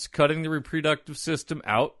involves cutting the reproductive system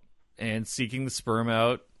out and seeking the sperm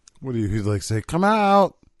out. What do you say? Come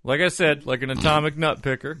out. Like I said, like an atomic nut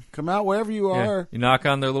picker. Come out wherever you are. You knock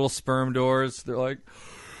on their little sperm doors. They're like,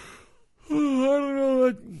 oh, I don't know.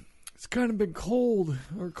 It's kind of been cold,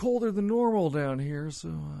 or colder than normal down here. So,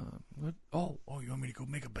 what? Oh, you want me to go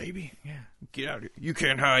make a baby? Yeah. Get out of here. You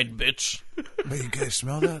can't hide, bitch. Hey, you guys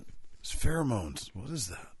smell that? It's pheromones. What is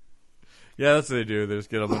that? Yeah, that's what they do. They just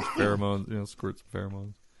get a bunch of pheromones, squirt some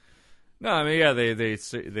pheromones. No, I mean, yeah, they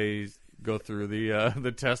go through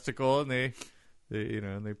the testicle and they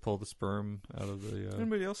pull the sperm out of the.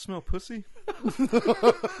 Anybody else smell pussy?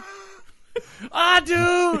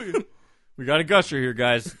 Dude, we got a gusher here,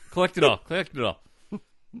 guys. Collect it all.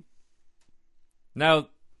 Now,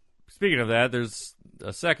 speaking of that, there's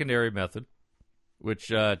a secondary method,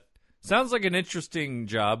 which sounds like an interesting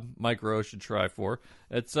job Mike Rowe should try for.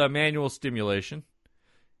 It's manual stimulation.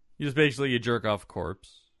 You jerk off a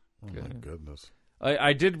corpse. Oh, my goodness.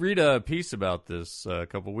 I did read a piece about this a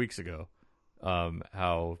couple weeks ago,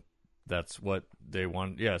 how that's what they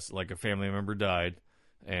want. Yes, like a family member died,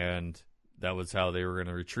 and that was how they were going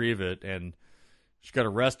to retrieve it, and she got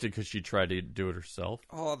arrested because she tried to do it herself.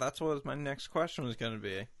 Oh, that's what my next question was going to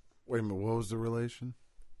be. Wait a minute, what was the relation?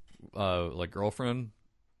 Like girlfriend.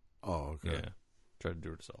 Oh, okay. Yeah, tried to do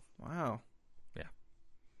it herself. Wow. Yeah.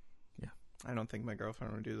 I don't think my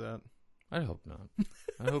girlfriend would do that. I hope not.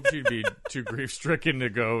 I hope she'd be too grief-stricken to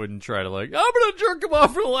go and try to I'm going to jerk him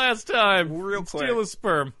off for the last time. Real quick. Steal his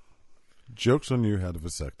sperm. Joke's on you had a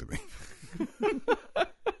vasectomy.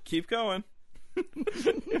 Keep going.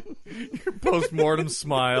 Your post-mortem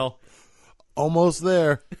smile. Almost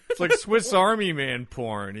there. It's like Swiss Army Man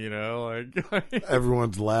porn,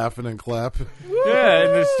 Everyone's laughing and clapping.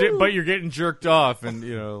 Yeah, but you're getting jerked off, and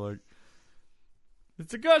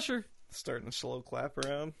it's a gusher. Starting a slow clap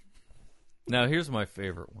around. Now here's my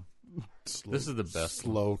favorite one. This is the best.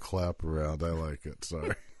 Slow clap around. I like it.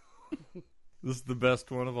 Sorry. This is the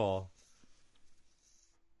best one of all.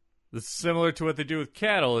 This is similar to what they do with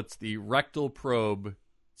cattle. It's the rectal probe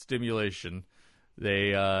stimulation.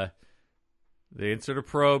 They insert a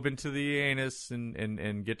probe into the anus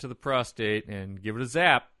and get to the prostate and give it a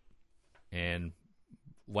zap. And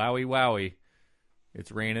wowie,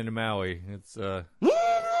 it's raining in Maui. It's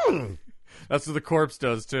that's what the corpse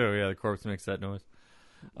does too. Yeah, the corpse makes that noise.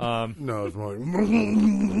 No, it's more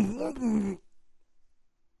like...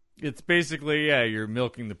 It's basically, you're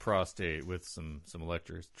milking the prostate with some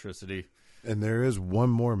electricity. And there is one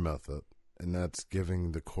more method, and that's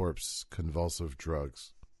giving the corpse convulsive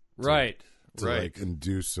drugs. Right. To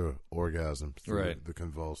induce an orgasm through right. the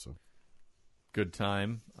convulsive. Good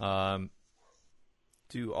time.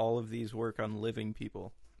 Do all of these work on living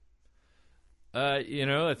people? I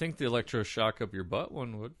think the electroshock up your butt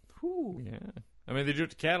one would. Whew. Yeah. I mean, they do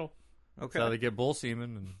it to cattle. Okay. That's how they get bull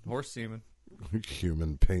semen and horse semen.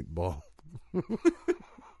 Human paintball.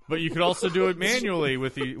 But you could also do it manually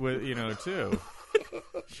with too.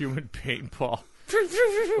 Human paintball.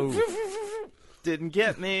 Didn't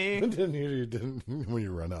get me. You didn't when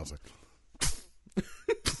you run out. It's like,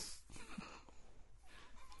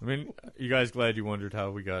 I mean, you guys glad you wondered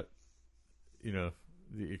how we got, the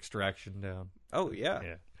extraction down? Oh, yeah.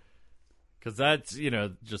 Yeah. Because that's,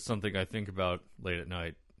 just something I think about late at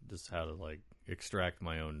night, just how to, extract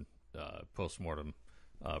my own post-mortem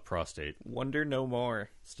prostate. Wonder no more.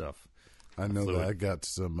 Stuff. I know that I got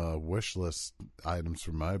some wish list items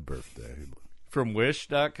for my birthday. From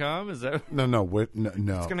Wish.com? Is that? No. No. It's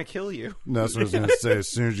going to kill you. No, that's what I was going to say. As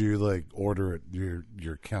soon as you, order it,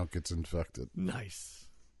 your account gets infected. Nice.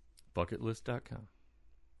 Bucketlist.com.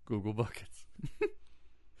 Google buckets.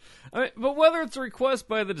 But whether it's a request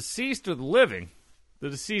by the deceased or the living, the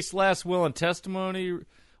deceased's last will and testimony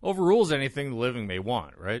overrules anything the living may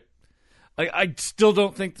want, right? I still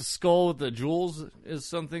don't think the skull with the jewels is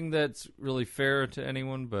something that's really fair to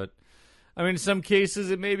anyone, but in some cases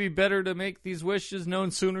it may be better to make these wishes known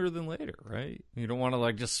sooner than later, right? You don't want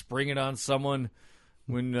to just spring it on someone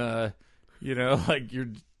when you're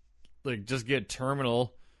just get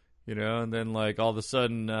terminal, and then all of a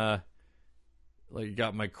sudden you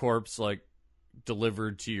got my corpse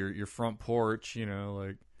delivered to your front porch, you know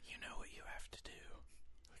what you have to do.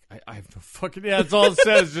 I have no fucking that's all it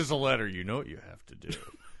says, just a letter. You know what you have to do.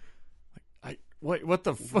 What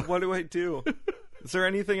the fuck? What do I do? Is there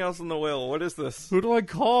anything else in the will? What is this? Who do I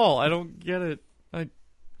call? I don't get it.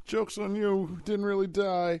 Joke's on you. Didn't really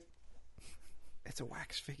die. It's a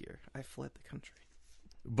wax figure. I fled the country.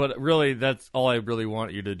 But really, that's all I really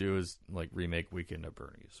want you to do is remake Weekend at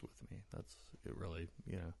Bernie's with me. That's it. Really,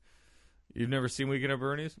 You've never seen Weekend at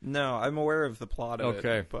Bernie's? No, I'm aware of the plot of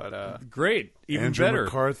it. But great, even Andrew better.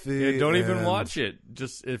 McCarthy. Yeah, don't even watch it.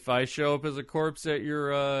 Just if I show up as a corpse at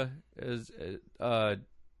your at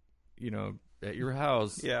your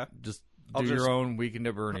house, yeah, just do your own Weekend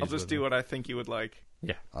at Bernie's. I'll just do what I think you would like.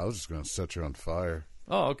 Yeah, I was just going to set you on fire.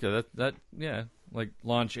 Oh, okay. That yeah,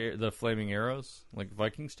 launch the flaming arrows,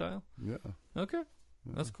 Viking style. Yeah. Okay,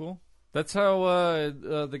 that's cool. That's how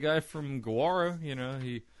the guy from Guara,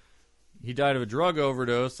 he died of a drug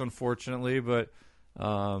overdose, unfortunately, but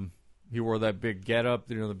he wore that big getup,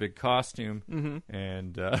 the big costume,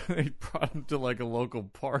 and he brought him to a local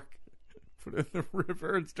park, put it in the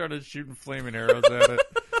river, and started shooting flaming arrows at it.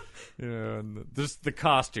 And just the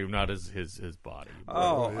costume, not his body.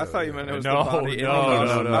 Oh, I thought you meant it was no, the body. No,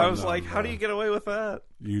 I was how do you get away with that?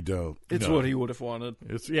 You don't. It's what he would have wanted.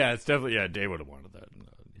 It's definitely, Dave would have wanted that.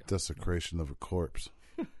 Desecration of a corpse.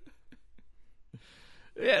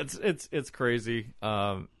 Yeah, it's crazy.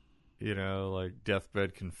 Deathbed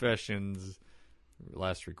confessions,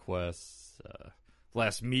 last requests,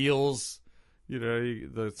 last meals.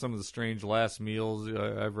 Some of the strange last meals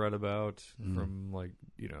I've read about from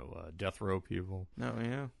death row people. Oh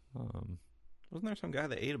yeah. Wasn't there some guy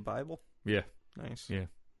that ate a Bible? Yeah. Nice. Yeah.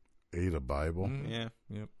 Ate a Bible? Yeah.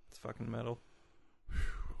 Yep. It's fucking metal.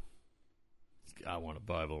 I want a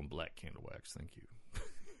Bible and black candle wax, thank you.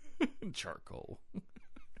 Charcoal.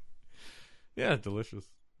 Yeah, delicious.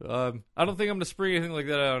 I don't think I'm gonna spring anything like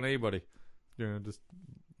that out on anybody. Just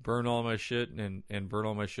burn all my shit and burn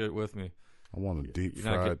all my shit with me. I want a deep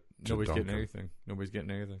fried. Nobody's getting anything. Nobody's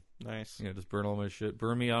getting anything. Nice. Yeah, just burn all my shit.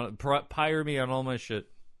 Pyre me on all my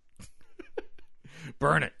shit.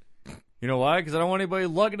 Burn it. You know why? Because I don't want anybody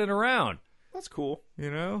lugging it around. That's cool.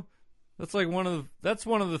 That's one of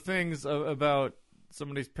the things about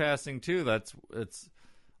somebody's passing too. It's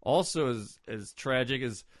also as tragic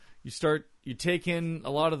as you take in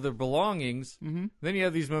a lot of their belongings. Mm-hmm. Then you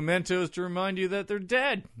have these mementos to remind you that they're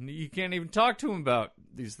dead. You can't even talk to them about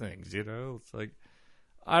these things. It's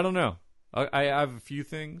I don't know. I have a few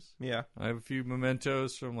things. Yeah, I have a few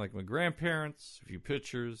mementos from my grandparents, a few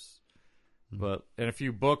pictures, and a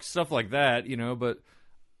few books, stuff like that. But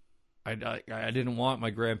I didn't want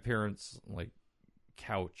my grandparents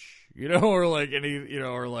couch, or any,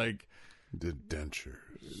 or the dentures.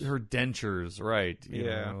 Her dentures, right? You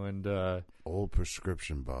know, and old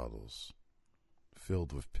prescription bottles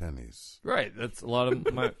filled with pennies. Right. That's a lot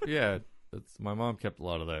of my That's my mom kept a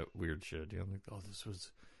lot of that weird shit. This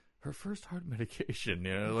was her first heart medication.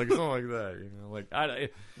 Something like that.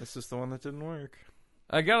 This is the one that didn't work.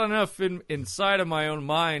 I got enough inside of my own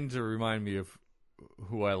mind to remind me of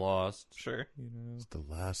who I lost. Sure. It's the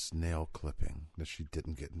last nail clipping that she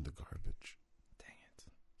didn't get in the garbage. Dang it.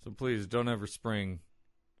 So please don't ever spring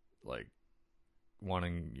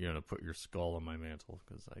wanting to put your skull on my mantle,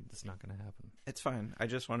 because it's not going to happen. It's fine. I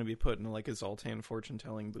just want to be put in a Zoltan fortune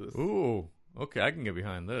telling booth. Ooh, okay, I can get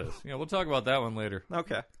behind this. Yeah, we'll talk about that one later.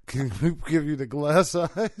 Okay. Can we give you the glass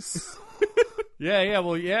eyes? Yeah.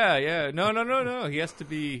 Well, yeah. No. He has to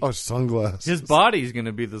be. Oh, sunglasses. His body's going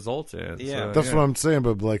to be the Zoltan. Yeah. So, That's what I'm saying,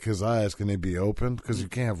 but like his eyes, can they be open? Because you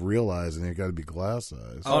can't have real eyes and you got to be glass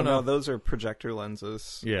eyes. Oh, no, those are projector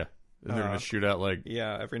lenses. Yeah. They're going to shoot out like.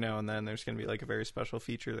 Yeah, every now and then there's going to be like a very special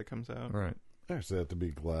feature that comes out. Right. Actually, they have to be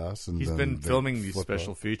glass. And he's then been they filming these flip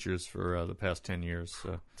special up. features for the past 10 years.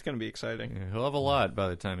 So It's going to be exciting. yeah, he'll have a lot by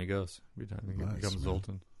the time he goes. By the time he Nice, becomes man.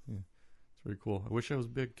 Zoltan. Yeah. It's pretty cool. I wish I was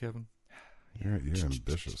big, Kevin. You're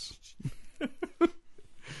ambitious.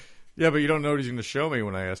 Yeah, but you don't know what he's going to show me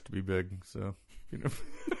when I ask to be big. So, you know.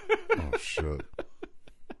 Oh, shit. I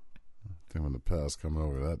think I'm in the past coming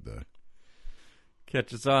over that day.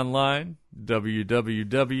 Catch us online,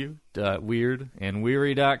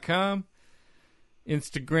 www.weirdandweary.com.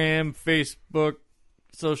 Instagram, Facebook,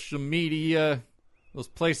 social media, those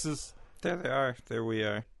places. There they are. There we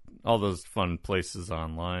are. All those fun places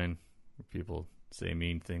online where people say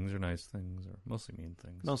mean things or nice things, or mostly mean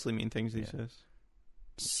things. Mostly mean things these days.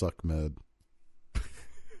 Suck med.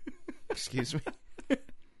 Excuse me.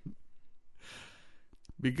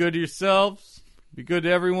 Be good to yourselves. Be good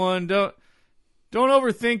to everyone. Don't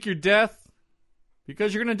overthink your death,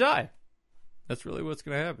 because you're going to die. That's really what's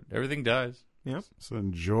going to happen. Everything dies. Yep. So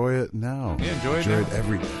enjoy it now. Yeah, enjoy it Enjoy now. it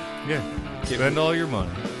every day. Yeah. Spend all your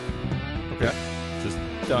money. Okay. Just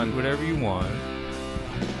Done. do whatever you want.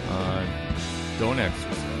 Don't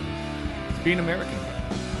exercise. It's being American.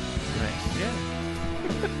 Nice. Yeah.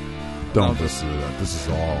 Don't No, listen to that. This is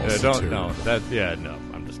all Don't. satiric. No. No.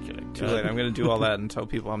 I'm just kidding. Too late. I'm going to do all that and tell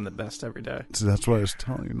people I'm the best every day. So that's why I was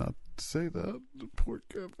telling you not to say that. Poor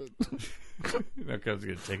Kevin. No, Kevin's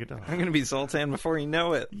gonna take it off. I'm going to be Zoltan before you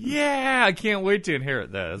know it. Yeah, I can't wait to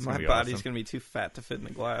inherit that. That's My gonna be body's awesome. going to be too fat to fit in the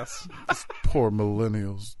glass. Poor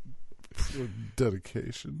millennials. Poor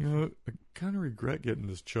dedication. You know, I kind of regret getting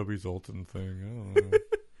this chubby Zoltan thing. I don't know.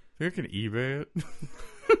 Think I can eBay it?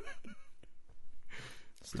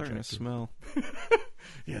 It's starting to smell.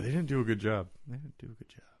 Yeah, they didn't do a good job.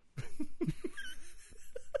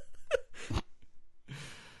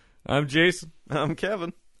 I'm Jason. I'm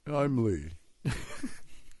Kevin. I'm Lee.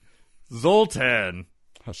 Zoltan.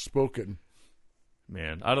 Has spoken.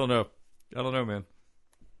 Man, I don't know, man.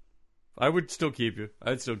 I would still keep you.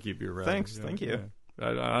 I'd still keep you around. Thanks, thank you. Yeah.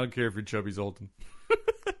 I don't care if you're chubby Zoltan.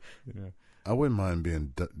 Yeah. I wouldn't mind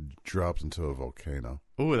being dropped into a volcano.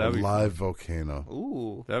 Ooh, A that'd be live volcano.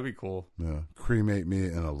 Ooh. That'd be cool. Yeah. Cremate me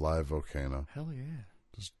in a live volcano. Hell yeah.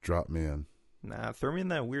 Just drop me in. Nah, throw me in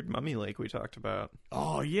that weird mummy lake we talked about.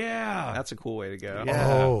 Oh yeah. That's a cool way to go.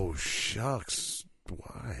 Yeah. Oh, shucks.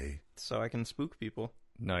 Why? So I can spook people.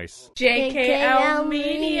 Nice. JKL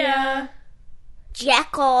Media.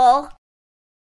 Jackal.